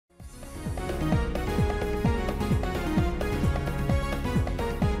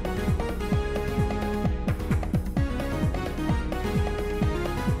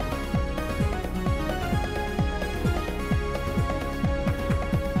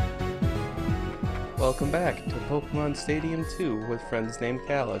Welcome back to Pokemon Stadium 2 with friends named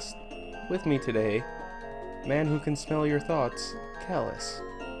Callus. With me today, man who can smell your thoughts, Callus.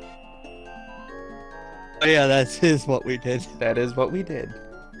 Oh yeah, that is what we did. That is what we did.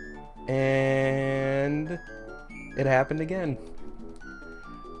 And it happened again.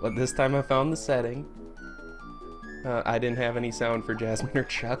 But this time I found the setting. I didn't have any sound for Jasmine or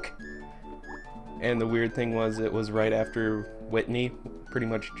Chuck. And the weird thing was it was right after Whitney pretty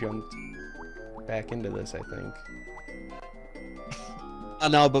much jumped back into this, I think. Oh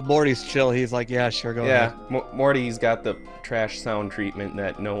no, but Morty's chill. He's like, yeah, sure, go ahead. Yeah, Morty's got the trash sound treatment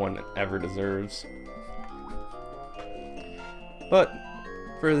that no one ever deserves. But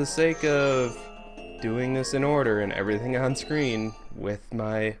for the sake of doing this in order and everything on screen with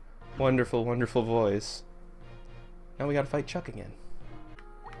my wonderful, wonderful voice, now we gotta fight Chuck again.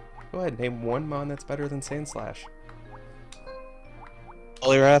 Go ahead, name one Mon that's better than Sandslash.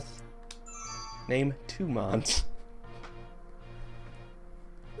 Poliwrath. Name two Mons.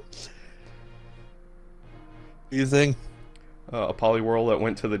 Using A Poliwhirl that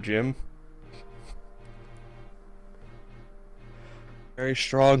went to the gym. very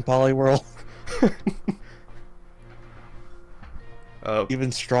strong Poliwhirl.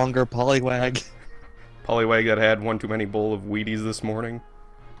 Even stronger Poliwag. Poliwag that had one too many bowl of Wheaties this morning.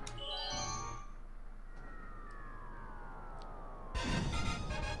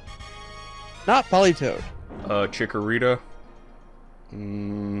 Not Politoad. Chikorita.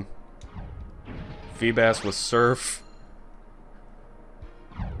 Feebas with Surf.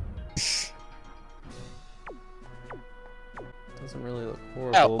 Doesn't really look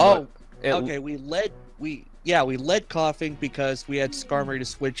horrible. Okay. We led coughing because we had Skarmory to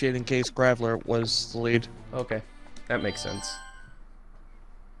switch in case Graveler was the lead. Okay, that makes sense.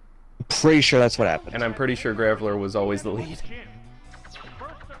 I'm pretty sure that's what happened. And I'm pretty sure Graveler was always the lead.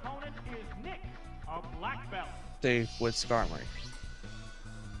 Stay with Skarmory.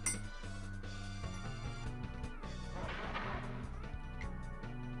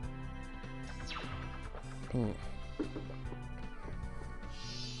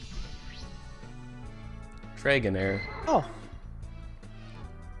 Dragonair. Oh.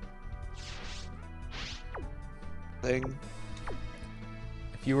 Thing.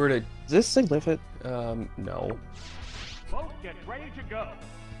 If you were to... Does this thing live it? No. Both get ready to go.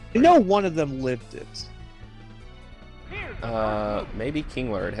 I know one of them lived it. Maybe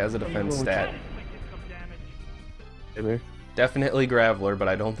Kingler. It has a defense stat. Maybe. Definitely Graveler, but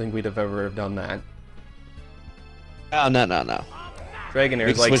I don't think we'd have ever have done that. Oh, no.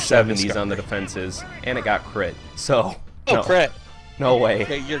 Dragonair's like 70s on the defenses, and it got crit. So, Oh, no, crit. no way.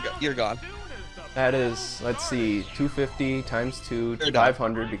 Okay, you're gone. That is, let's see, 250 times 2,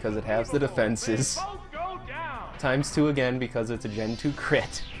 500 because it has the defenses. Times 2 again because it's a Gen 2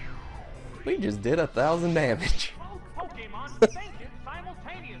 crit. We just did 1,000 damage.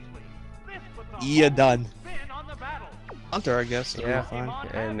 Yeah, done. Hunter, I guess. Yeah, Fine.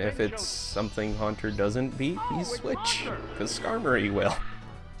 and if it's something Haunter doesn't beat, he's switch, because Skarmory will.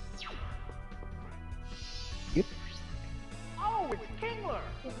 Yep. Oh, it's Kingler.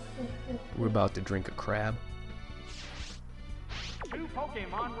 We're about to drink a crab. Two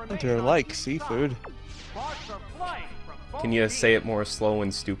Pokemon remain Hunter on like each seafood. side. Sparks are flying from both Can you teams. say it more slow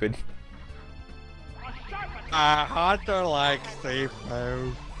and stupid? A sharp attack. Hunter likes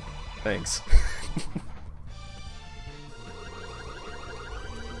seafood. Thanks.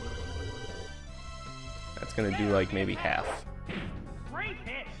 That's gonna do like maybe half. Great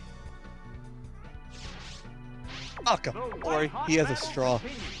hit. Oh, don't worry. He has a straw.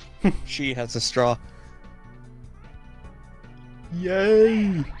 She has a straw.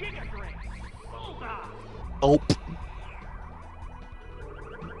 Yay! Giga Drain. Bullseye. Nope.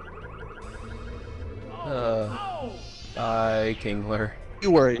 Oh, Bye, Kingler.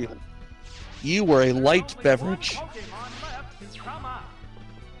 You were a light beverage. Pokemon left to come up.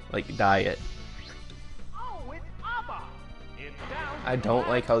 Like, diet. Oh, it's Abba. It's down I to don't the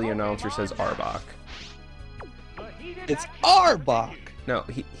like how the last announcer says Pokemon Arbok. The heated It's action Arbok. continues. No,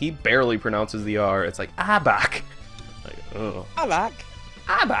 he barely pronounces the R. It's like, Arbok. Like, ugh. Arbok.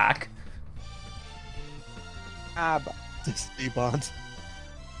 Arbok? Arbok. Disney Bonds.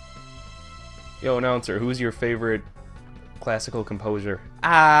 Yo, announcer, who's your favorite classical composer?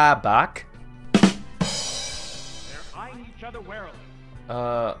 Arbok. They're eyeing each other warily.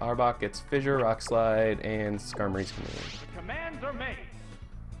 Arbok gets Fissure, Rock Slide, and Skarmory's Command. The commands are made.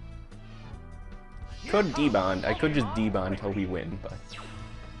 Could debond. I could just debond until we win, but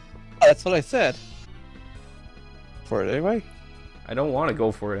That's what I said. For it anyway. I don't want to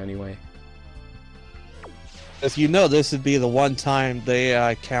go for it anyway. If you know, this would be the one time the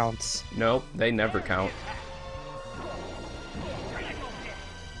AI counts. Nope, they never count.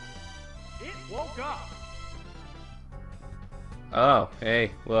 It woke up. Oh,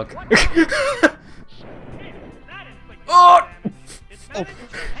 hey, look. That inflicted Oh! damage. It's managed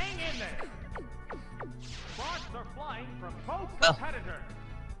to hang in there. Sparks are flying from both Well. competitors.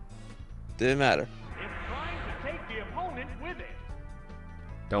 Didn't matter. It's trying to take the opponent with it.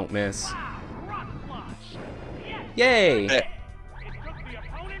 Don't miss. Wow, rock slide. Yes, Yay! Eh. it took the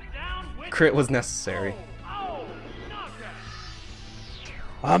opponent down with Crit was necessary. Oh, knockout.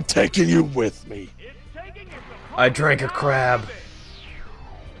 I'm taking you with me. It's taking its I opponent drank a down crab. with it.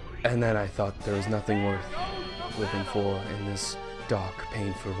 And then I thought there was nothing worth living for in this dark,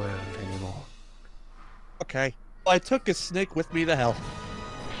 painful world anymore. Okay. Well, I took a snake with me to hell.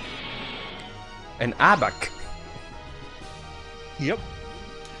 An abac. Yep.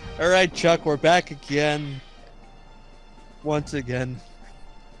 Alright, Chuck, we're back again. Once again.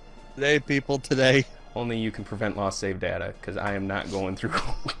 Today, people, today. Only you can prevent lost save data, because I am not going through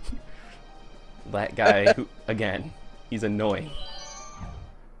that guy who, again, he's annoying.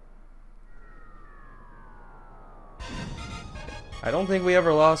 I don't think we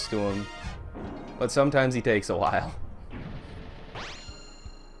ever lost to him, but sometimes he takes a while.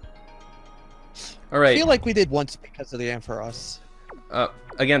 I Alright, feel like we did once because of the Ampharos.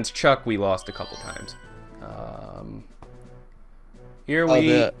 against Chuck we lost a couple times. Here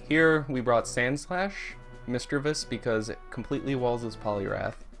Oh, we brought Sand Slash, Mischievous, because it completely walls his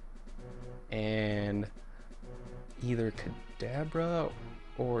Polyrath. And either Kadabra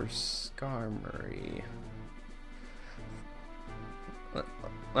or Skarmory.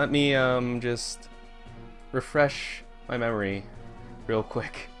 Let me just refresh my memory real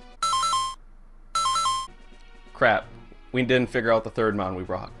quick. Crap, we didn't figure out the third mon we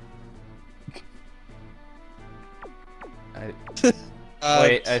brought.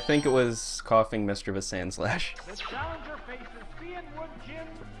 Wait, I think it was Coughing Mischievous Sandslash. The challenger faces Cianwood Jim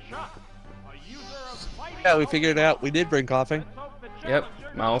Chuck, a user of fighting. Yeah, we figured it out. We did bring coughing. Let's hope the Yep,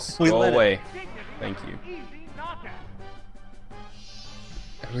 challenger mouse, We go let it. away. dignity Thank of you. an easy knockout.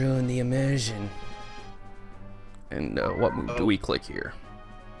 I ruined the immersion. And what move do we click here?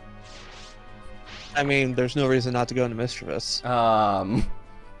 I mean, there's no reason not to go into Mischievous. Are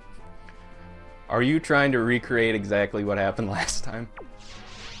you trying to recreate exactly what happened last time?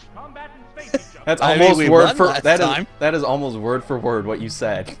 Combatants face each other. That's I mean, almost we word won for last that is time. that is almost word for word what you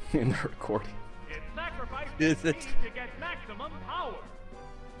said in the recording. It sacrifices Is it? speed to get maximum power.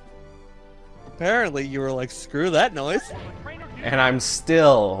 Apparently, you were like, screw that noise. The trainer gives And I'm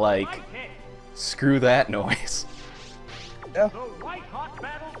still like, right hit. screw that noise. The white hot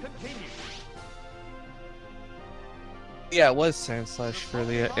battle continues. Yeah, it was Sandslash for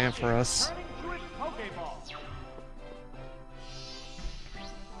the Ampharos. Turning to its Pokeball.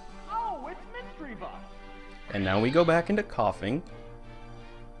 Oh, it's Mystery Bus. And now we go back into coughing.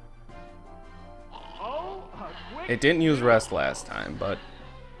 Oh, a quick It didn't use rest last time, but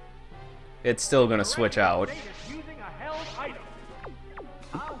it's still gonna switch out. State is using a held item.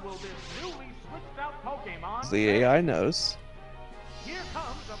 How will this newly switched out Pokemon The AI knows. Here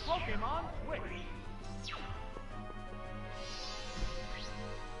comes a Pokemon switch.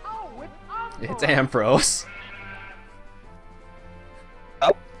 Oh, it's It's Ampharos.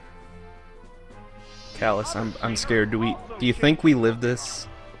 Oh. Callus, I'm scared. Do you think we live this?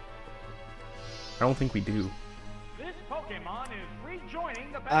 I don't think we do. This Pokemon is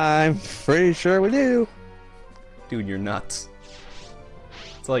rejoining the battle. I'm pretty sure we do. Dude, you're nuts.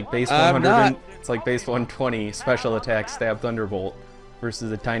 It's like base I'm 100 not. it's like base 120 special attack stab thunderbolt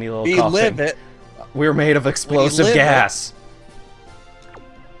versus a tiny little We coughing. live it. We're made of explosive live it. gas.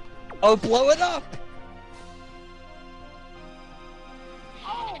 Oh, blow it up.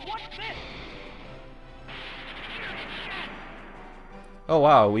 Oh, what's this? Oh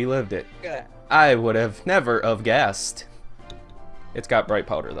wow, we lived it. Yeah. I would have never have guessed. It's got bright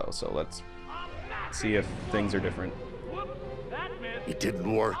powder though, so let's see if things are different. Whoop, that missed. It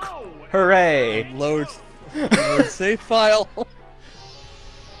didn't work. Oh, Hooray! Load save file.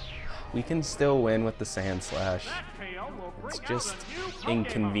 We can still win with the Sand Slash. that KO will bring It's out just a new Pokemon.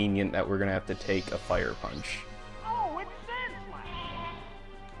 inconvenient that we're gonna have to take a fire punch. Oh, it's Sandslash.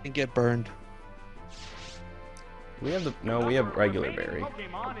 And get burned. We have the we have regular Remaining berry.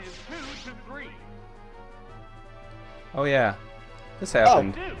 Pokemon is 2 to 3. Oh yeah, this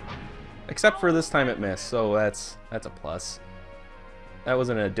happened. 2. Except for this time it missed, so that's a plus. That was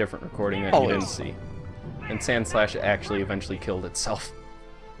in a different recording that you didn't Always. see. And Sand Slash actually eventually killed itself.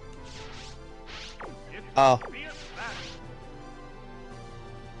 It's Oh. fierce battle.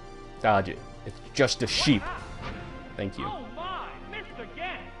 Dodge it. It's just a sheep. Thank you. Oh my, missed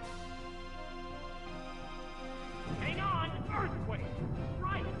again. Hang on, earthquake.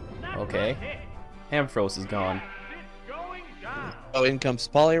 Right, that's Okay. not it. Hamfros is gone. It's going down. Oh, in comes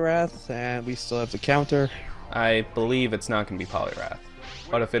Poliwrath, and we still have the counter. I believe it's not going to be Poliwrath.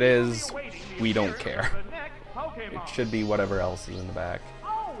 But if it is, we don't care. The next Pokemon. It should be whatever else is in the back.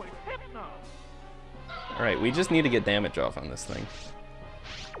 Oh, it's Hypno. Alright, we just need to get damage off on this thing.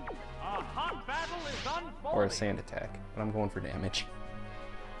 A hot battle is unfolding. Or a sand attack. But I'm going for damage.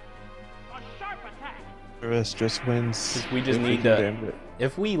 A sharp attack. This just wins. We just if need can to... damage it.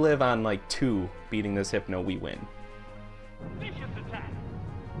 If we live on like 2 beating this Hypno, we win. Vicious attack.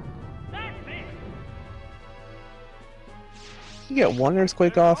 That's it. You get one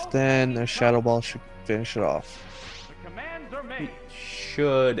Earthquake off, then a Shadow Ball should finish it off. The commands are made.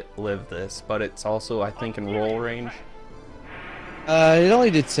 Should live this, but it's also, I think, in roll range. It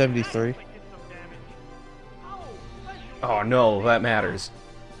only did 73. Get some damage. Oh, let's Oh no, that matters.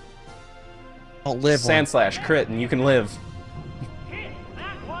 Don't live Sand Slash, crit, and you can live. hit.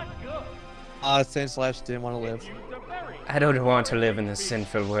 That was good. Sand Slash didn't want to live. Used a very I don't want to live in this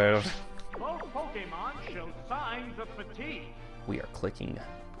sinful world. Both Pokemon show signs of fatigue. We are clicking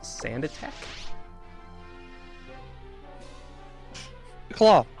sand attack.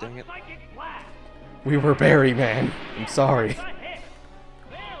 Claw. Dang it. Psychic blast. We were Berry Man. I'm sorry. The hit.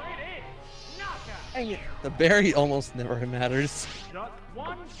 There it is. Knockout. Dang it. The berry almost never matters. Just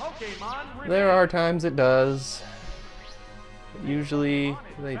one Pokemon remains. There are times it does. But usually On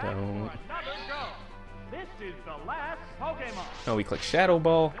its they back for don't. another go. This is the last Pokemon. No, we click Shadow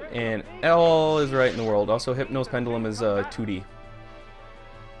Ball, and all is right in the world. Also, Hypno's Pendulum is 2D.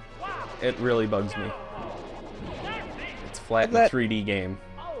 Wow. It really bugs me. That's it. It's flat in the That- 3D game.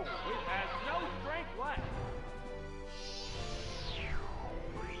 Oh, it has no strength left.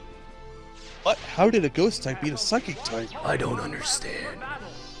 What? How did a Ghost type beat a Psychic type? I don't understand. Battle.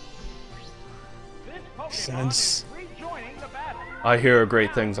 This Pokemon Sense. is rejoining the battle. I hear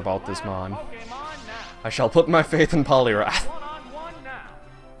great things about this Mon. Pokemon now. I shall put my faith in Poliwrath. One-on-one now.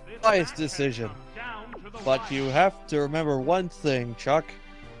 This Wise match decision. comes down to the But wire. you have to remember one thing, Chuck.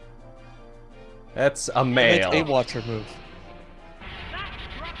 That's a It's a male. Water move. That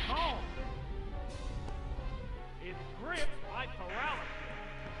struck home. It's gripped by paralysis.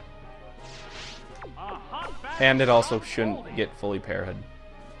 A hot battle And it also is shouldn't unfolding. get fully parried.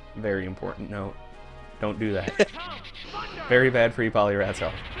 Very important note. Don't do that. Come, thunder. Very bad for you, Poliwrath's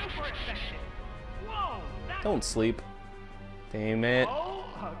health. Super effective. Whoa, that Don't sleep. Damn it. Oh,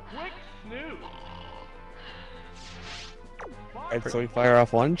 a quick snooze. Alright, so we fire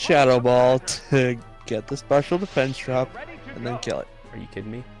off one Shadow Ball to get the special defense drop, Ready to and then go. kill it. Are you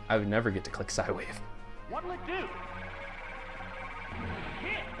kidding me? I would never get to click Psywave. What'll it do?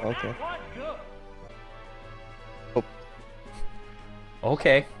 Hit. Okay. That was good.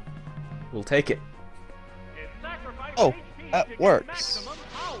 Okay. We'll take it. It sacrificed Oh, HP that to get works. maximum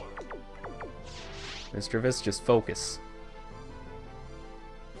power. Mr. Vis, just focus.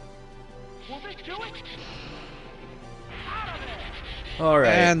 Will this do it? Out of there. Alright.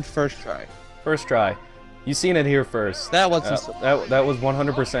 And first try. First try. You seen it here first. That wasn't so, That was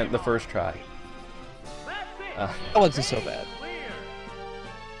 100% the first try. That's it. Uh, that wasn't so bad. Clear.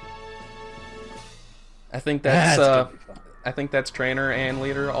 I think that's gonna be fun. I think that's trainer and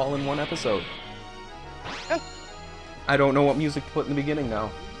leader all in one episode. Yeah. I don't know what music to put in the beginning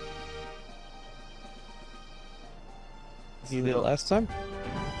now. You did it last time?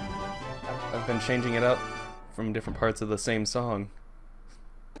 I've been changing it up from different parts of the same song.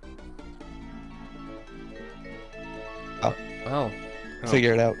 Oh. Oh.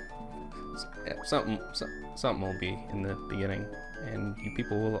 Figure it out. Yeah, something will be in the beginning, and you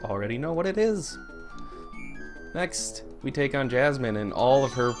people will already know what it is. Next, we take on Jasmine and all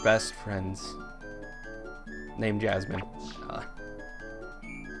of her best friends, named Jasmine.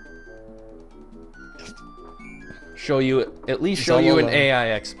 Show you at least She's show all you an alone.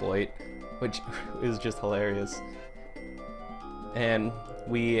 AI exploit, which is just hilarious. And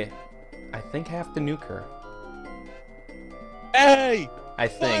we, I think, have to nuke her. Hey! I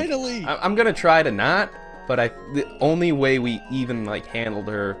think. Finally! I'm gonna try to not, but the only way we even like handled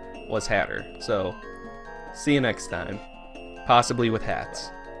her was hat her. So, see you next time. Possibly with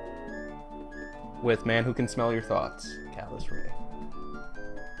hats. With Man Who Can Smell Your Thoughts, Callus Ray.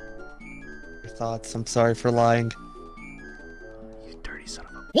 Your thoughts. I'm sorry for lying. You dirty son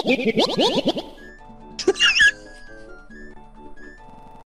of a...